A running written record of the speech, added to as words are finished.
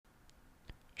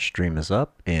Stream is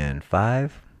up in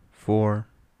 5, 4,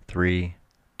 3,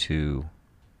 2,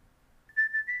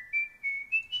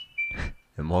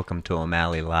 and welcome to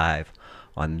O'Malley Live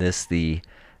on this, the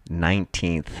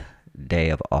 19th day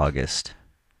of August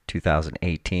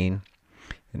 2018.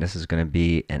 And this is going to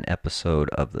be an episode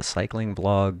of the cycling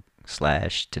vlog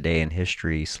slash today in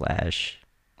history slash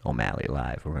O'Malley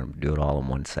Live. We're going to do it all in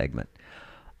one segment.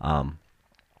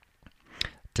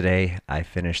 Today I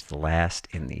finished the last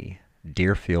in the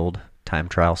Deerfield time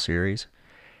trial series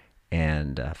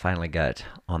and finally got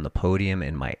on the podium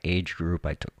in my age group.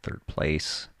 I took third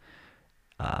place.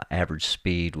 Average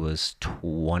speed was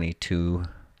 22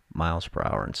 miles per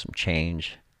hour and some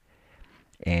change.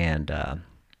 And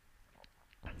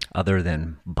other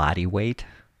than body weight,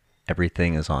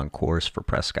 everything is on course for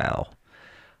Presque Isle.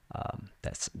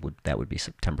 That would be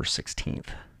September 16th.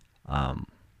 I'm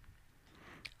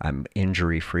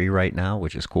injury-free right now,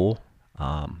 which is cool.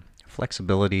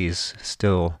 Flexibility is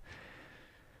still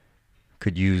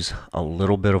could use a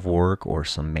little bit of work or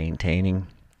some maintaining,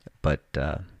 but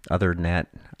other than that,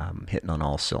 I'm hitting on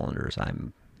all cylinders.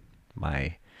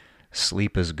 My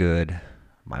sleep is good,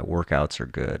 my workouts are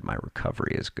good, my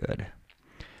recovery is good.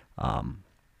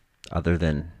 Other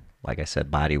than, like I said,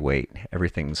 body weight,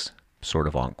 everything's sort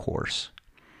of on course.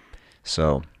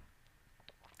 So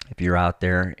if you're out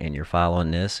there and you're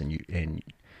following this and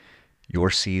your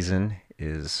season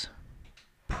is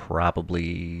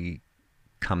probably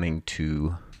coming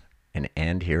to an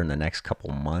end here in the next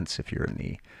couple months, if you're in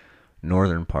the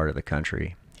northern part of the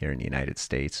country here in the United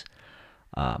States,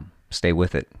 stay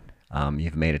with it.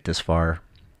 You've made it this far,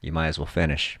 you might as well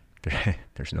finish.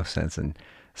 There's no sense in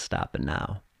stopping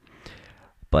now.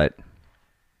 But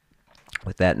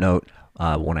with that note,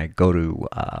 when I go to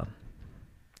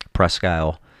Presque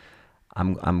Isle,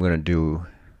 I'm going to do,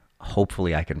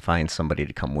 hopefully I can find somebody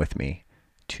to come with me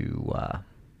to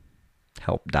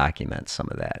help document some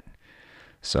of that.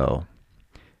 So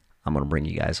I'm going to bring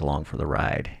you guys along for the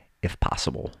ride if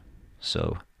possible.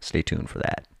 So stay tuned for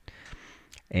that.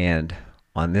 And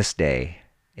on this day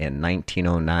in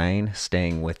 1909,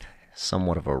 staying with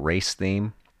somewhat of a race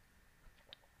theme,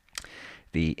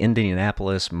 the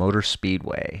Indianapolis Motor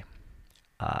Speedway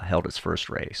held its first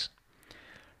race.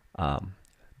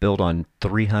 Built on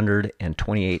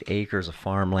 328 acres of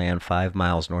farmland 5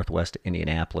 miles northwest of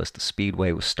Indianapolis, the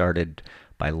Speedway was started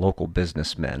by local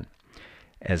businessmen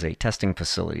as a testing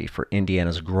facility for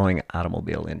Indiana's growing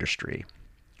automobile industry.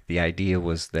 The idea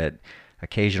was that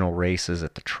occasional races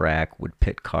at the track would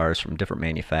pit cars from different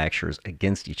manufacturers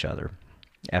against each other.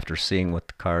 After seeing what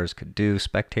the cars could do,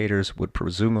 spectators would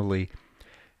presumably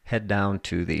head down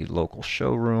to the local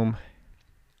showroom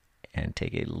and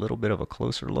take a little bit of a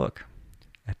closer look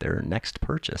at their next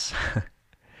purchase.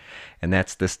 And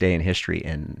that's this day in history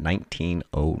in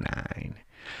 1909.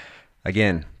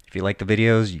 Again, if you like the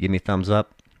videos, you give me a thumbs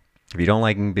up. If you don't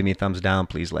like them, give me a thumbs down.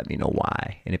 Please let me know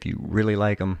why. And if you really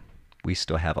like them, we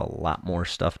still have a lot more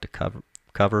stuff to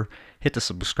cover. Hit the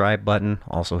subscribe button.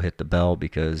 Also hit the bell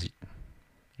because,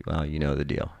 well, you know the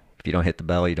deal. If you don't hit the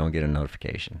bell, you don't get a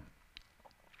notification.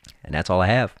 And that's all I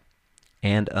have.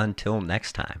 And until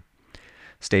next time,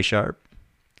 stay sharp,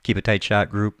 keep a tight shot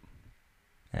group,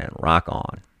 and rock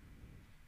on.